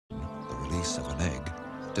release of an egg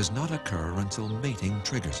does not occur until mating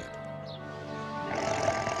triggers it.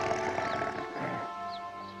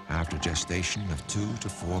 After gestation of 2 to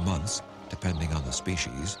 4 months, depending on the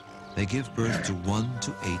species, they give birth to 1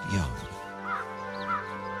 to 8 young.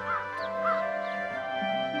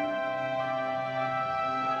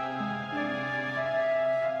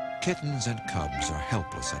 Kittens and cubs are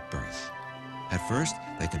helpless at birth. At first,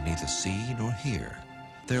 they can neither see nor hear,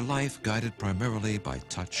 their life guided primarily by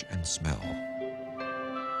touch and smell.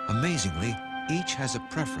 Amazingly, each has a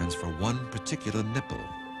preference for one particular nipple,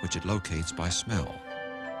 which it locates by smell.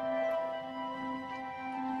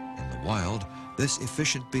 In the wild, this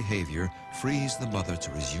efficient behavior frees the mother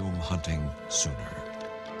to resume hunting sooner.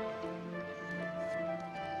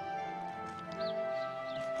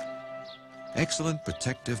 Excellent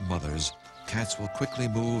protective mothers, cats will quickly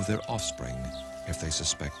move their offspring if they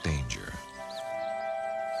suspect danger.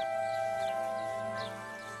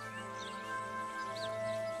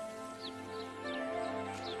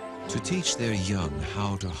 To teach their young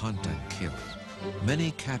how to hunt and kill,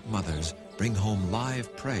 many cat mothers bring home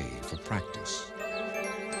live prey for practice.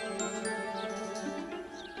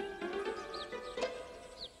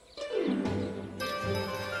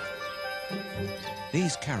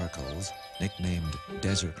 These caracals, nicknamed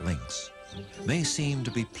desert lynx, may seem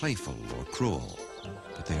to be playful or cruel,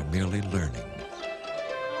 but they are merely learning.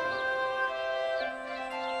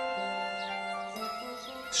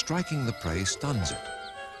 Striking the prey stuns it,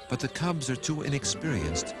 but the cubs are too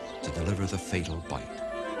inexperienced to deliver the fatal bite.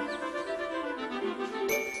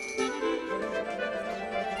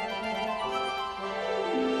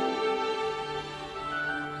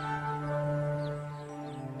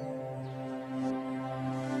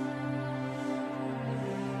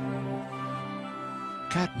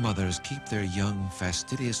 Cat mothers keep their young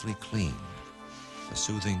fastidiously clean. The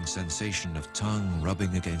soothing sensation of tongue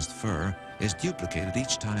rubbing against fur is duplicated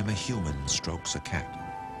each time a human strokes a cat.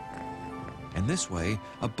 In this way,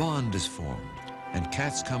 a bond is formed, and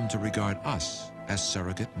cats come to regard us as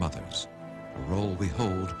surrogate mothers, a role we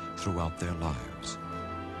hold throughout their lives.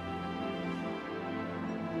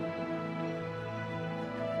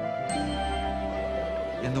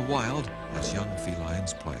 In the wild, as young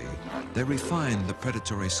felines play, they refine the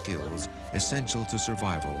predatory skills essential to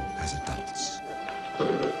survival as adults.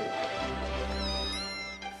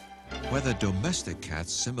 Whether domestic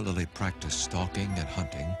cats similarly practice stalking and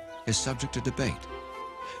hunting is subject to debate.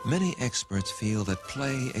 Many experts feel that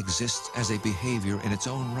play exists as a behavior in its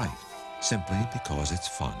own right, simply because it's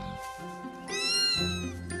fun.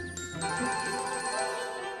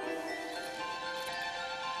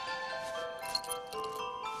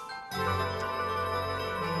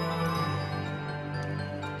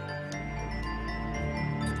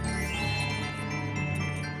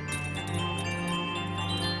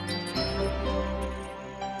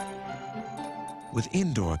 With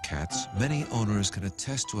indoor cats, many owners can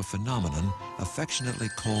attest to a phenomenon affectionately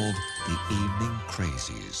called the evening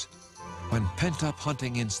crazies, when pent-up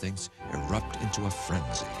hunting instincts erupt into a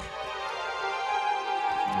frenzy.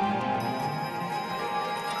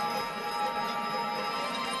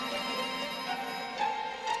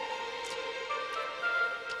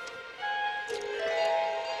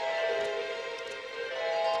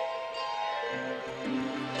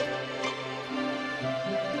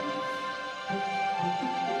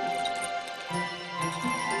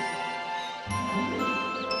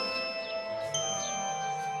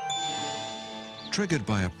 Triggered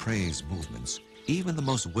by a prey's movements, even the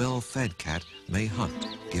most well-fed cat may hunt,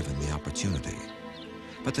 given the opportunity.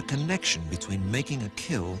 But the connection between making a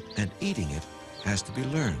kill and eating it has to be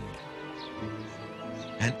learned.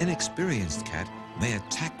 An inexperienced cat may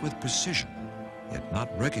attack with precision, yet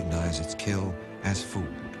not recognize its kill as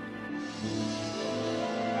food.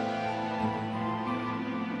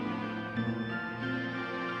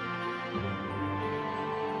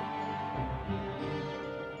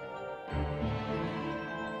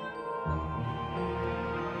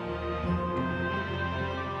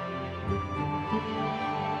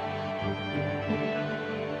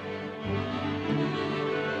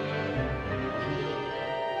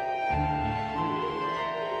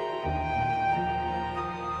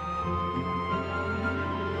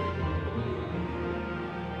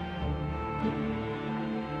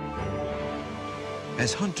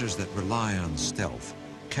 As hunters that rely on stealth,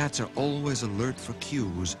 cats are always alert for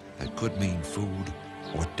cues that could mean food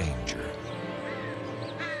or danger.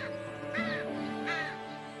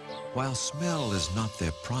 While smell is not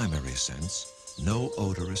their primary sense, no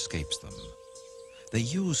odor escapes them. They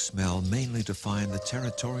use smell mainly to find the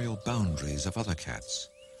territorial boundaries of other cats,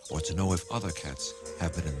 or to know if other cats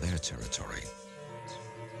have been in their territory.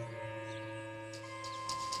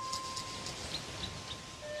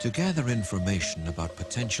 To gather information about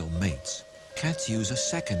potential mates, cats use a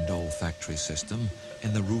second olfactory system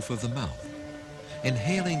in the roof of the mouth.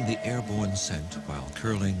 Inhaling the airborne scent while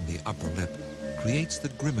curling the upper lip creates the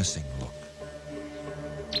grimacing look.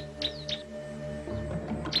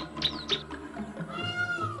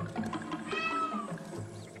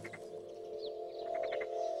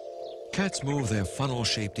 Cats move their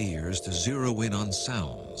funnel-shaped ears to zero in on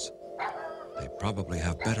sounds. They probably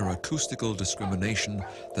have better acoustical discrimination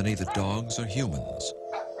than either dogs or humans.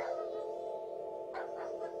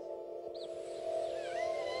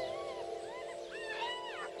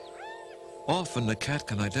 Often, a cat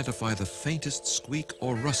can identify the faintest squeak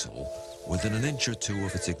or rustle within an inch or two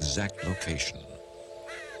of its exact location.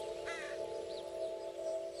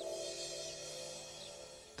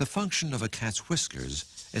 The function of a cat's whiskers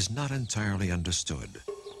is not entirely understood,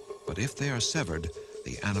 but if they are severed,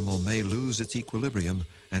 the animal may lose its equilibrium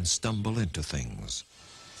and stumble into things.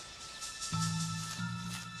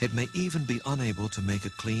 It may even be unable to make a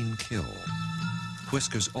clean kill.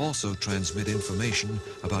 Whiskers also transmit information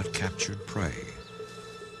about captured prey.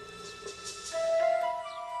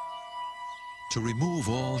 To remove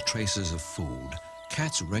all traces of food,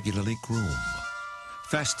 cats regularly groom.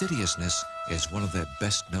 Fastidiousness is one of their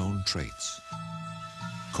best-known traits.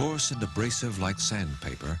 Coarse and abrasive like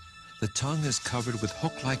sandpaper, the tongue is covered with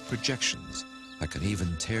hook-like projections that can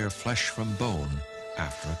even tear flesh from bone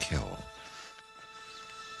after a kill.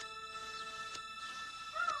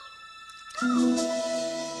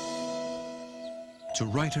 To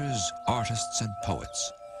writers, artists, and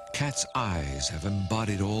poets, cats' eyes have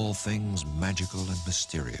embodied all things magical and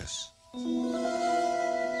mysterious.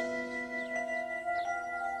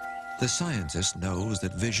 The scientist knows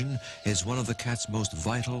that vision is one of the cat's most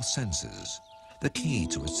vital senses, the key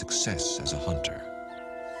to its success as a hunter.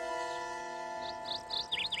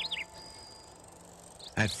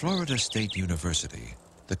 At Florida State University,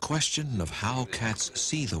 the question of how cats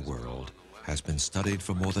see the world has been studied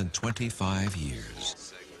for more than 25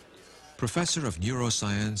 years. Professor of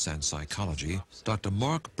Neuroscience and Psychology, Dr.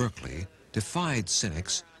 Mark Berkeley, defied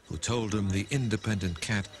cynics who told him the independent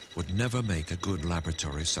cat would never make a good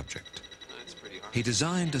laboratory subject. He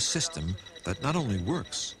designed a system that not only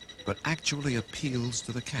works, but actually appeals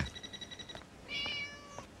to the cat.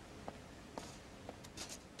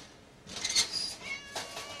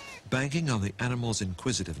 Banking on the animal's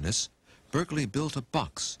inquisitiveness, Berkeley built a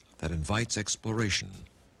box that invites exploration.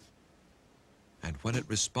 And when it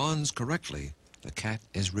responds correctly, the cat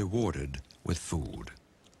is rewarded with food.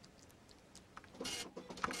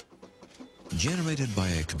 Generated by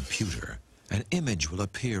a computer, an image will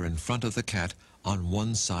appear in front of the cat on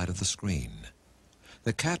one side of the screen.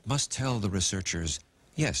 The cat must tell the researchers,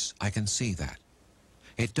 "Yes, I can see that."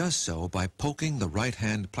 It does so by poking the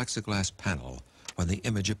right-hand plexiglass panel when the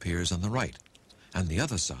image appears on the right, and the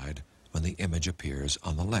other side when the image appears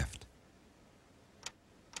on the left.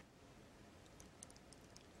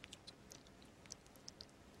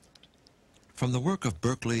 From the work of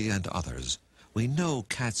Berkeley and others, we know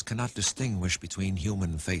cats cannot distinguish between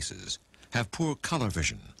human faces, have poor color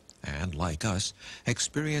vision, and, like us,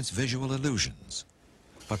 experience visual illusions.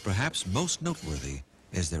 But perhaps most noteworthy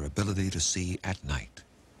is their ability to see at night.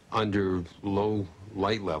 Under low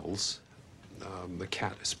light levels, the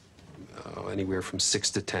cat is anywhere from 6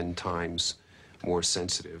 to 10 times more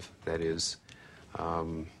sensitive. That is,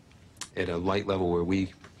 at a light level where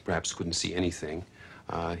we perhaps couldn't see anything,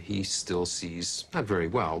 he still sees, not very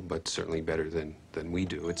well, but certainly better than we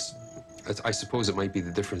do. I suppose it might be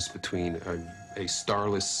the difference between a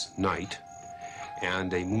starless night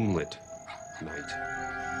and a moonlit night,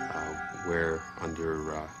 where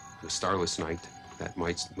under the starless night, that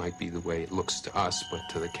might be the way it looks to us, but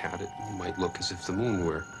to the cat it might look as if the moon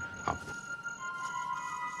were up.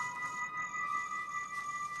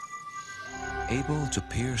 Able to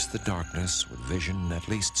pierce the darkness with vision at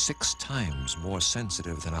least 6 times more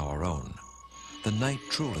sensitive than our own, the night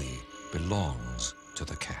truly belongs to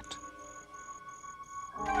the cat.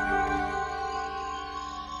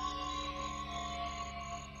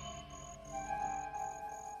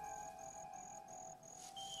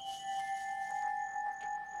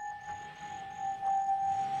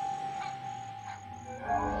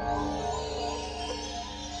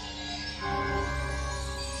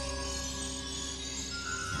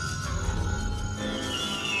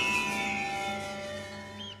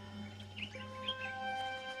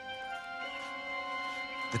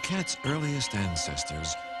 The cat's earliest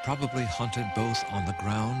ancestors probably hunted both on the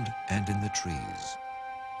ground and in the trees.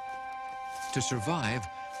 To survive,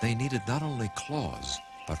 they needed not only claws,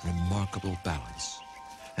 but remarkable balance,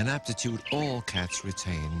 an aptitude all cats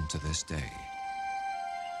retain to this day.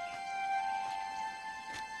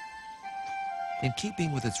 In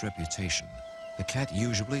keeping with its reputation, the cat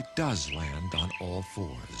usually does land on all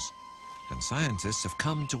fours, and scientists have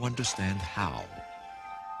come to understand how.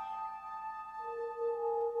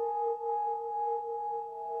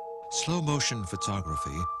 Slow-motion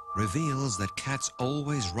photography reveals that cats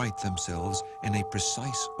always right themselves in a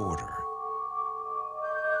precise order.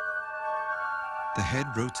 The head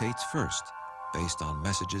rotates first, based on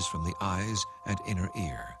messages from the eyes and inner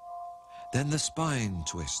ear. Then the spine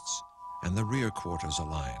twists, and the rear quarters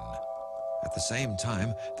align. At the same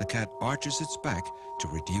time, the cat arches its back to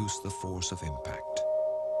reduce the force of impact.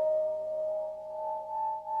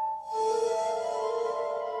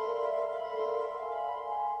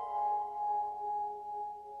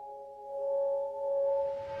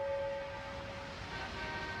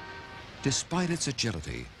 Despite its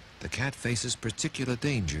agility, the cat faces particular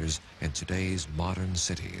dangers in today's modern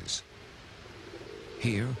cities.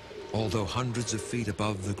 Here, although hundreds of feet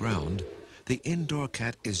above the ground, the indoor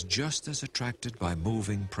cat is just as attracted by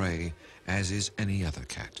moving prey as is any other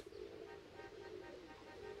cat.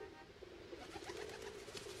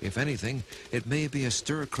 If anything, it may be a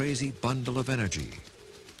stir-crazy bundle of energy.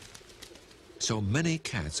 So many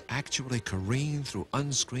cats actually careen through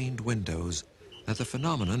unscreened windows that the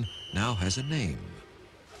phenomenon now has a name: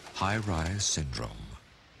 high-rise syndrome.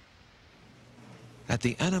 At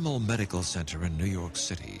the Animal Medical Center in New York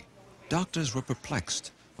City, doctors were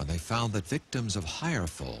perplexed when they found that victims of higher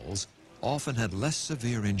falls often had less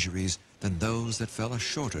severe injuries than those that fell a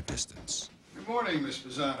shorter distance. Good morning, Miss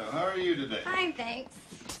Pisano. How are you today? Fine, thanks.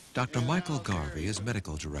 Dr. Michael Garvey is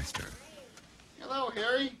medical director. Hello,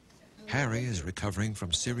 Harry. Harry is recovering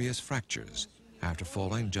from serious fractures after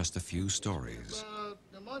falling just a few stories. About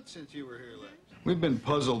a month since you were here last. We've been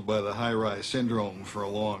puzzled by the high-rise syndrome for a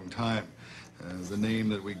long time, the name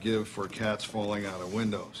that we give for cats falling out of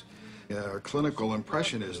windows. Our clinical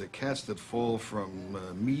impression is that cats that fall from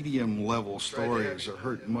medium-level stories are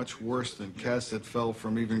hurt much worse than cats that fell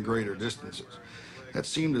from even greater distances. That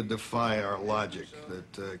seemed to defy our logic,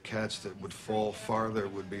 that cats that would fall farther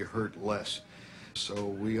would be hurt less. So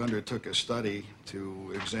we undertook a study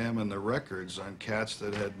to examine the records on cats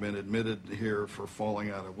that had been admitted here for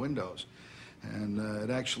falling out of windows. And it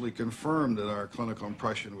actually confirmed that our clinical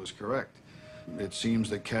impression was correct. It seems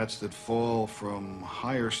that cats that fall from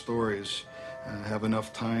higher stories have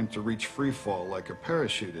enough time to reach free fall like a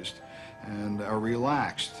parachutist and are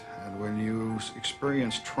relaxed. And when you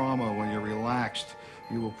experience trauma, when you're relaxed,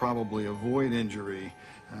 you will probably avoid injury.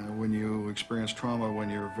 When you experience trauma, when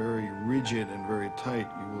you're very rigid and very tight,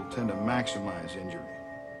 you will tend to maximize injury.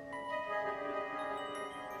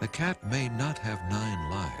 The cat may not have 9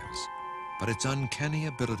 lives, but its uncanny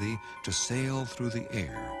ability to sail through the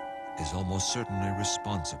air is almost certainly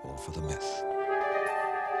responsible for the myth.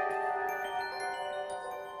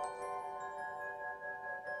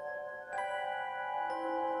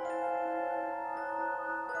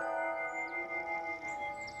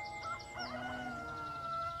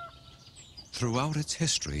 Throughout its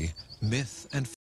history, myth and